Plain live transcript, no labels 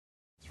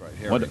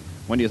Harry.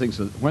 When do you think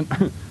so?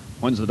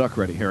 When's the duck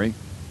ready, Harry?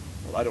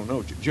 Well, I don't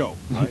know, Joe.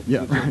 Right?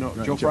 Yeah,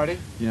 Joe, Joe Friday.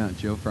 Yeah,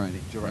 Joe Friday.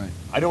 Joe, right. Right.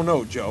 I don't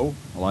know, Joe.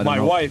 Well, I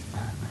don't know.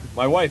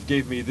 My wife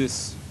gave me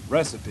this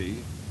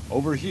recipe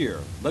over here.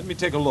 Let me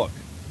take a look.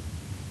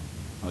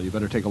 Well, you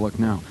better take a look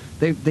now.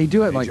 They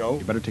do it Hey, like. Joe?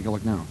 You better take a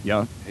look now.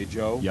 Yeah. Hey,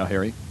 Joe. Yeah,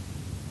 Harry.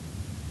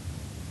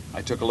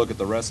 I took a look at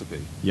the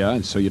recipe. Yeah,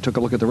 and so you took a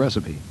look at the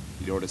recipe.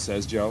 You know what it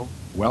says, Joe?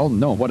 Well,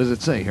 no. What does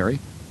it say, Harry?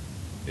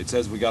 It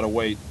says we gotta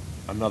wait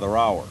another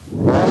hour.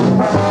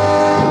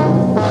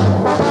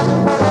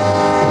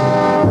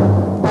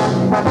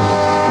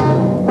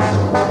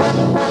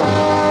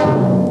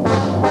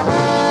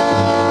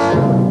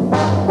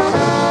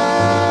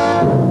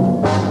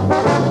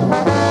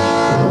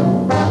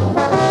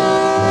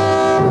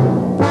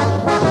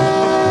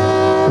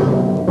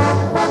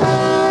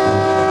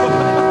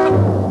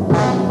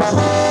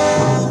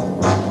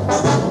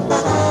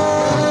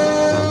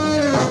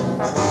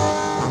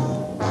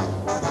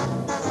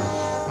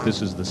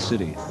 This is the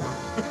city.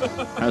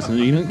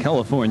 Pasadena,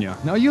 California.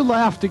 Now you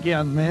laughed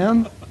again,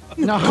 man.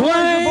 Now how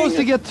are you supposed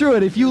to get through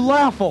it if you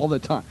laugh all the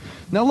time?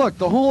 Now look,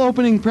 the whole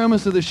opening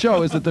premise of the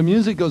show is that the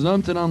music goes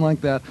up and on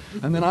like that,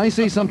 and then I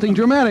say something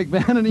dramatic,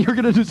 man, and you're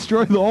going to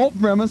destroy the whole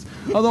premise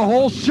of the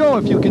whole show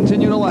if you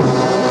continue to laugh.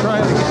 So try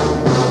it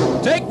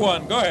again. Take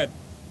one. Go ahead.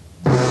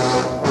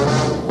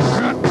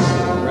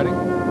 Ready?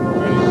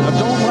 Now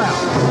don't laugh.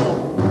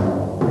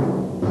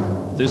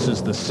 This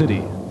is the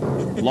city.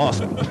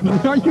 Lost it.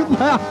 Now you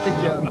laughed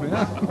again,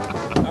 man.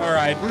 All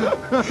right.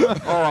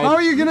 How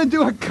are you going to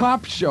do a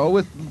cop show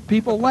with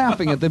people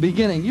laughing at the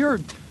beginning?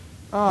 You're...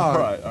 All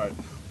right.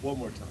 One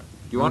more time.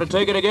 You want to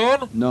take it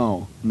again?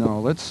 No,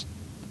 let's...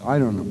 I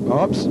don't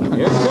know. Oops. Here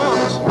it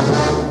comes.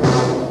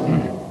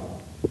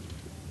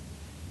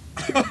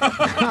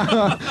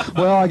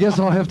 Well, I guess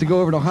I'll have to go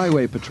over to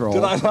Highway Patrol.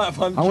 Did I laugh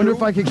on I wonder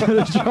if I could get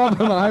a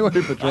job on the Highway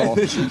Patrol.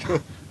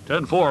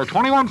 10-4,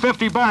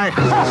 2150 back.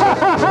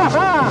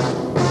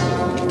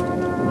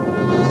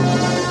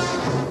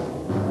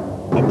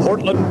 A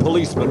Portland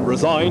policeman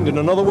resigned and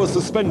another was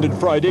suspended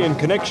Friday in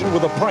connection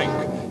with a prank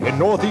in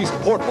northeast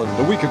Portland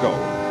a week ago.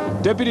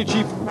 Deputy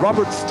Chief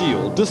Robert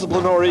Steele,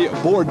 disciplinary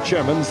board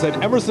chairman,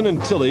 said Emerson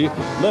and Tilly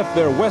left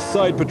their West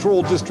Side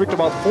Patrol District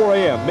about 4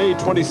 a.m. May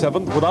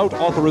 27th without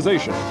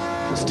authorization.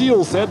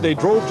 Steele said they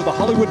drove to the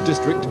Hollywood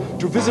District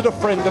to visit a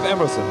friend of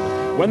Emerson.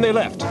 When they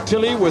left,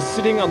 Tilly was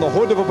sitting on the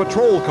hood of a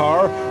patrol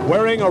car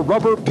wearing a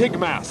rubber pig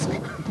mask.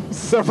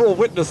 Several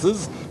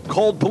witnesses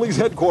called police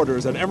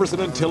headquarters, and Emerson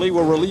and Tilly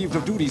were relieved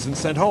of duties and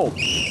sent home.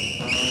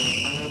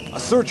 A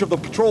search of the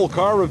patrol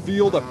car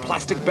revealed a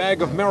plastic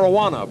bag of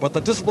marijuana, but the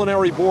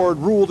disciplinary board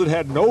ruled it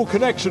had no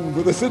connection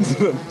with this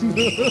incident.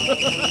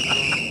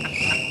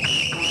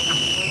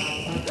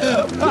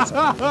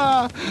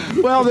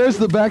 Well, there's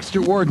the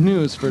Baxter Ward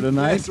News for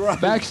tonight. That's right.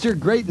 Baxter,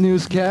 great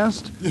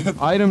newscast.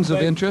 Items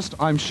of interest.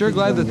 I'm sure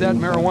glad that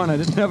marijuana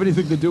didn't have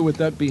anything to do with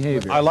that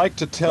behavior. I like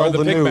to tell the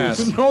pig news.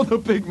 mask. No, the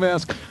pig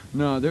mask.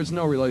 No, there's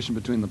no relation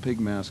between the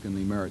pig mask and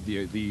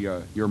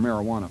your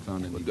marijuana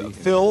found in the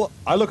behavior. Phil,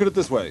 I look at it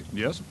this way.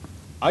 Yes?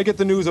 I get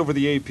the news over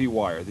the AP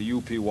wire, the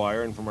UP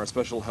wire, and from our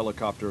special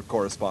helicopter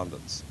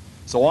correspondents.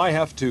 So I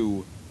have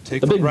to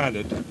take for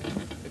granted,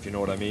 if you know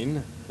what I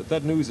mean,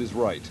 that news is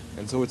right.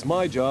 And so it's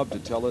my job to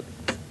tell it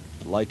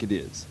like it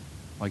is.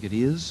 Like it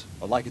is?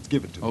 Or like it's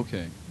given to me.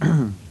 Okay.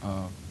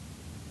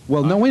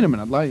 Well, no, wait a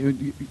minute.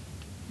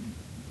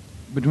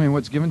 Between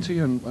what's given to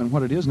you and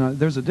what it is, now,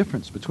 there's a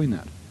difference between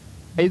that.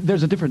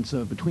 There's a difference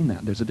between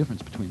that. There's a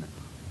difference between that.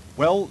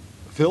 Well,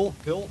 Phil.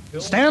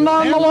 Stand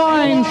on the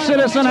line,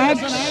 Citizen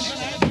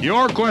X!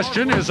 Your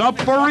question is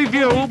up for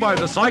review by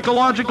the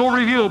Psychological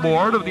Review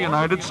Board of the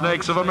United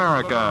Snakes of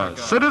America.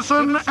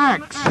 Citizen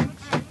X.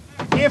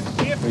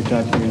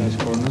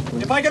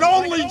 If I could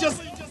only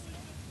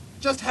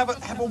just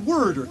have a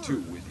word or two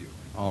with you.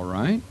 All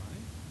right.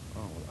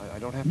 Oh, I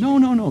don't have to.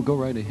 No. Go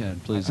right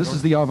ahead, please. This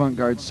is the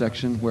Avant-Garde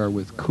section where,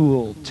 with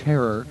cool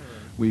terror,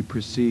 we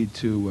proceed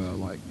to,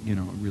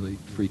 really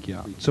freak you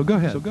out. So go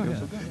ahead.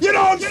 You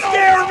don't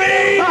scare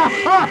me!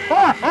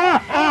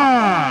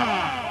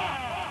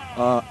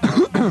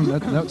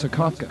 That's a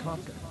Kafka.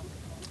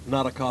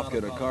 Not a Kafka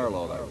and a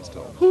carload, I was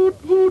told.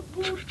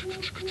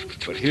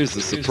 But here's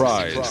the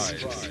surprise.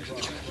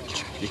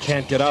 You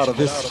can't get out of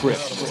this script,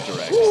 Mr.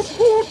 X.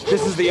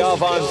 This is the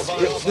Avant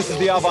script. This is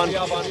the Avant.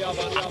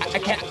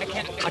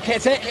 I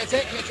can't say it.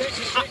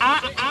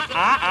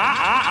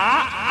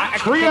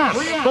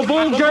 Trieste, the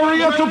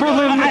Bulgaria to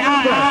Berlin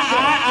Express.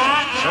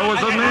 There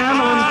was a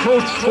man on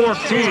coach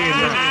 14,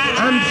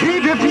 and he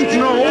didn't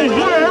know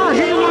where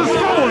he was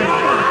going.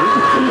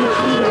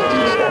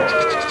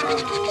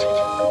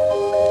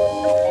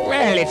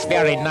 Well, it's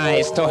very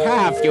nice to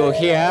have you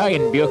here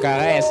in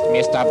Bucharest,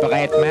 Mr.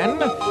 Bretman.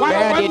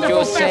 Where did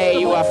you say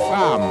you are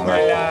from?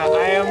 Well,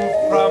 I am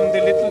from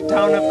the little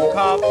town of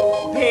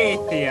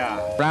Carpathia.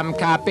 From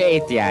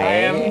Carpathia, I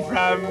eh? am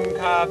from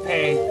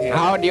Carpathia.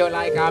 How do you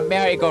like our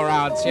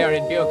merry-go-rounds here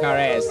in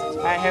Bucharest?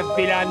 I have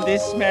been on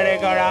this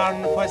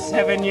merry-go-round for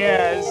 7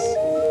 years.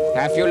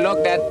 Have you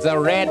looked at the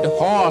red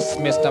horse,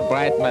 Mr.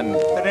 Brightman?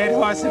 The Red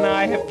Horse and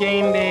I have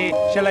gained a,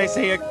 shall I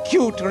say, a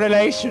cute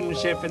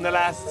relationship in the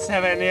last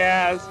 7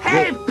 years.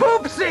 Hey,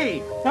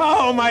 Poopsie!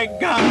 Oh, my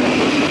God.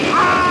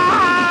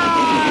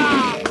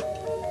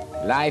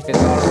 Life is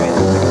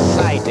always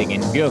exciting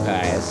in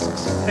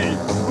Bucharest. Hey,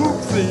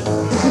 oopsie.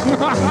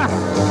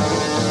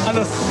 An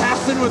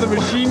assassin with a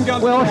machine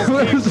gun? Well,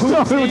 it was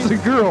a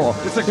girl.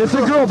 It's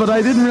a girl, but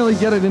I didn't really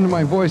get it into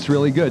my voice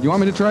really good. You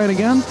want me to try it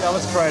again? Yeah,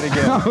 let's try it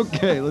again.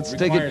 Okay, let's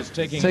take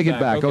it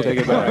back. Okay.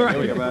 Take it back. All right.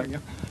 Here we go.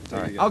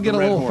 I'll get a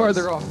little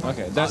further off.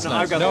 Okay, that's No,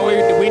 nice. I've got No,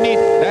 the- we need.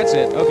 That's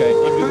it. Okay.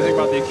 Undo the thing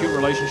about the acute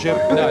relationship.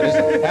 No, just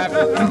have.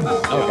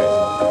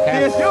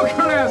 Okay. It's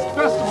Bucharest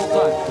Festival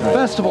time.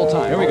 Festival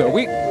time. Here we go.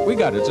 We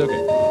got it. It's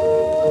okay.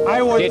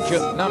 I was... Did you?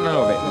 No,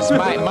 wait. It's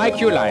my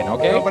cue line,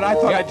 okay? No, but I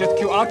thought I'd just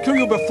cue... I'll cue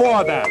you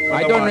before that.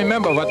 I don't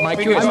remember what my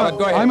cue is, but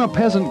go ahead. I'm a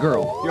peasant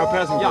girl. You're a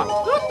peasant girl.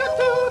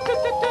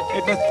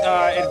 It was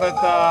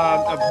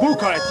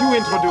Bucharest. You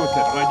introduced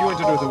it, right? You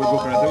introduced it with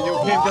Bucharest. You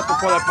came just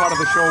before that part of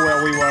the show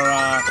where we were,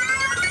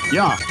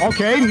 Yeah,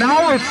 okay,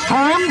 now it's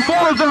time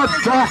for the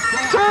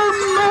Doctor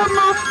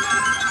Minute.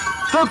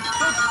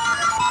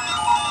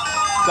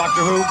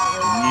 Doctor Who?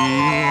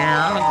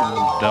 Yeah,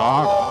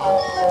 Doctor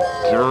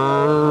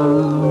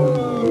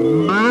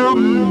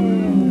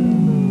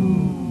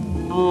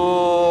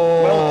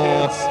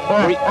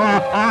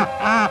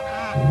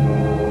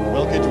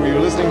Well, kids, were you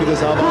listening to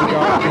this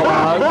Avant-Garde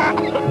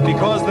collage?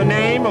 Because the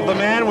name of the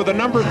man with the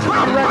number 3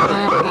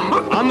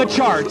 record on the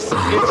charts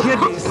is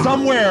hidden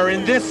somewhere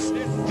in this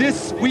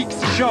week's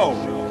show.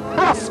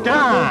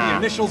 Scan the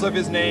initials of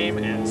his name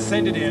and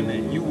send it in,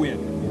 and you win.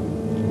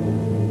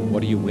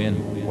 What do you win?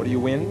 What do you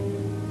win?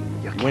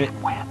 You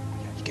can't win.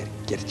 You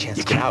get a chance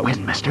You to get can't out.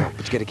 win, mister.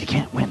 But you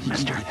can't win,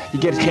 mister. You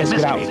get a chance to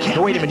get out. Mister, you can't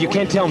No, wait a minute. You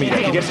can't tell me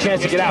that. You get a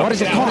chance to get out. What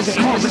is it called?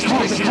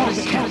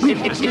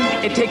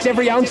 It takes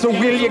every ounce of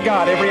will you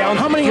got. Every ounce.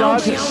 How many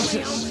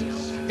ounces?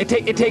 It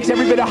takes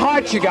every bit of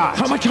heart you got.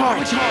 How much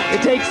heart?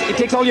 It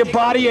takes all your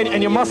body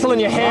and your muscle and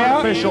your hair.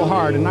 Artificial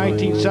heart, a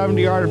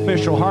 1970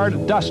 artificial heart, a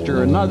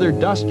duster, another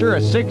duster,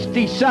 a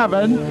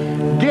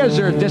 67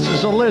 gizzard. This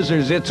is a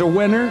lizard. It's a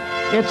winner.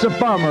 It's a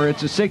bummer.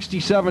 It's a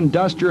 67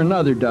 duster,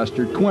 another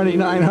duster,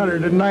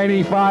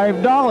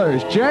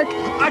 $2,995. Check.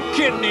 A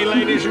kidney,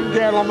 ladies and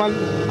gentlemen.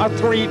 A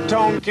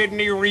 3-tone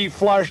kidney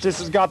reflush. This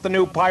has got the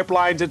new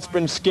pipelines. It's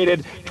been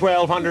skidded.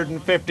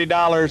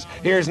 $1,250.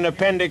 Here's an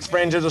appendix,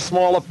 friends. There's a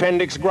small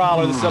appendix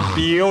growler. This is a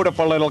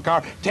beautiful little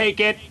car. Take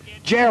it,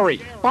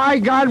 Jerry. By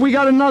God, we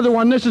got another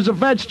one. This is a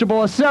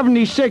vegetable, a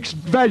 76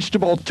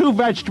 vegetable. 2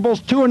 vegetables,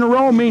 2 in a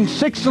row means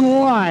 6 in a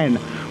line.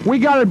 We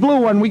got a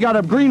blue one, we got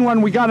a green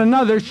one, we got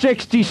another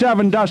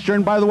 67 duster.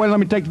 And by the way, let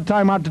me take the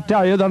time out to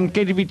tell you that on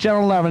KTV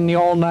Channel 11, the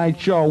all-night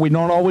show, we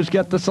don't always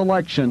get the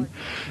selection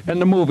in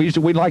the movies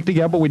that we'd like to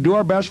get, but we do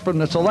our best from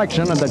the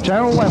selection of the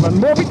Channel 11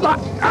 movie.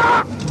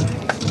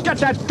 Get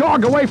that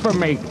dog away from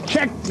me.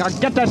 Check. Now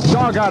get that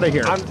dog out of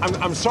here.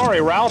 I'm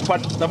sorry, Ralph,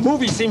 but the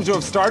movie seems to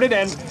have started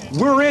and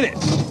we're in it.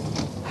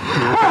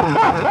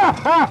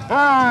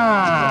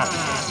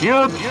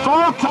 You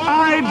thought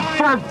I'd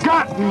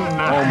forgotten.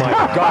 Oh my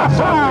God,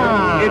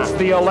 Doctor. It's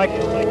the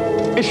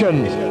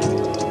electrician.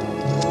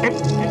 It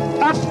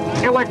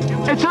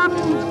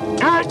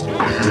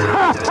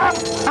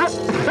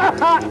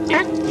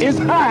is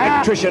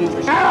electrician,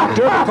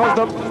 Doctor, because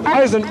the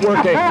isn't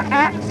working.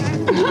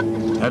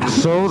 And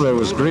so there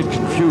was great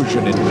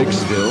confusion in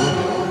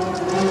Dixville.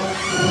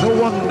 No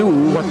one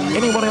knew what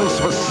anyone else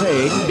was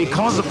saying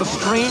because of the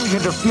strange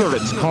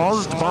interference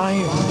caused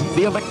by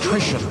the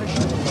electrician.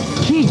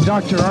 Gee,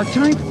 Dr.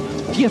 Archetype,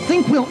 do you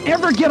think we'll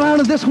ever get out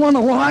of this one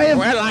alive?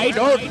 Well, I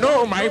don't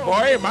know, my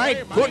boy. My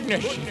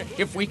goodness,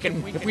 if we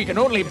can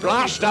only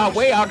blast our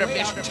way out of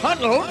this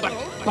tunnel,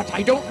 but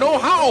I don't know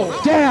how.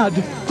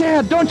 Dad,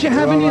 don't you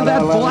have any of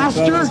that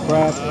blaster?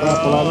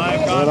 Oh,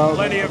 I've got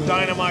plenty of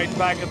dynamite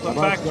back at the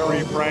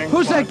factory, Frank.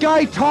 Who's that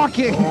guy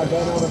talking?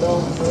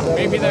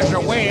 Maybe there's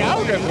a way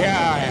out of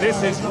here.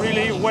 This is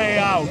really way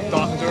out,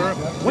 Doctor.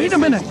 Wait a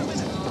minute.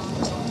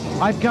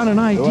 I've got an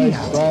idea.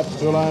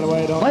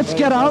 Let's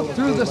get out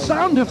through the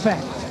sound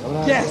effect.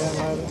 Yes,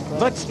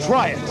 let's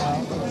try it.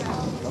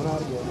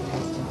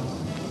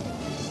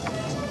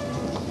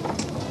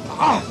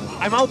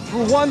 I'm out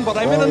through one, but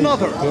I'm in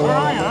another.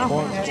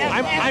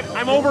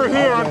 I'm over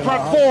here on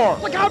track 4.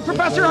 Look out,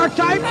 Professor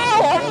Archetype!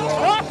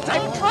 I'm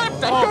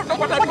trapped. I don't know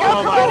what I'm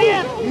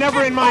doing.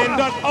 Never in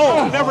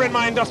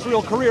my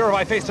industrial career have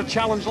I faced a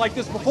challenge like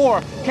this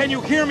before. Can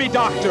you hear me,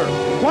 Doctor?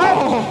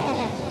 What?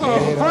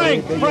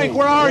 Frank,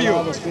 where are you?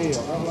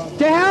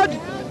 Dad?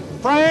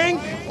 Frank,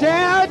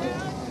 Dad?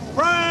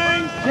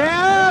 Frank,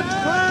 Dad?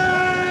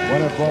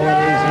 And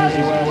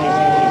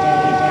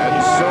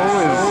so,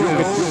 as you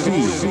can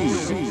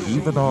see,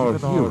 even our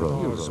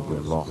heroes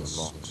were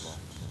lost.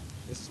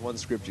 This is one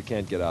script you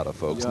can't get out of,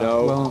 folks.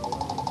 No. Well,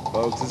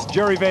 Folks, it's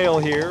Jerry Vale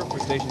here for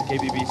station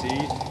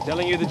KBBC,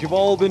 telling you that you've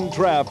all been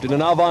trapped in an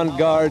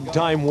avant-garde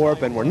time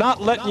warp, and we're not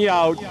letting you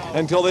out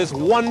until this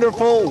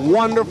wonderful,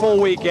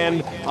 wonderful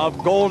weekend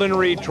of golden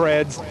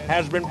retreads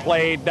has been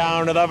played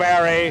down to the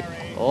very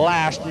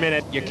last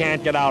minute. You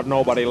can't get out,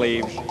 nobody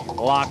leaves.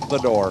 Lock the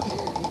door.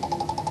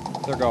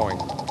 They're going.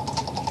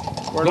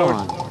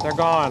 They're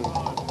gone.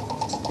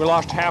 We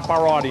lost half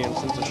our audience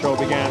since the show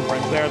began,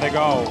 friends. There they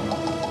go.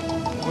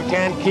 We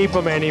can't keep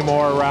them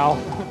anymore,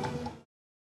 Ralph.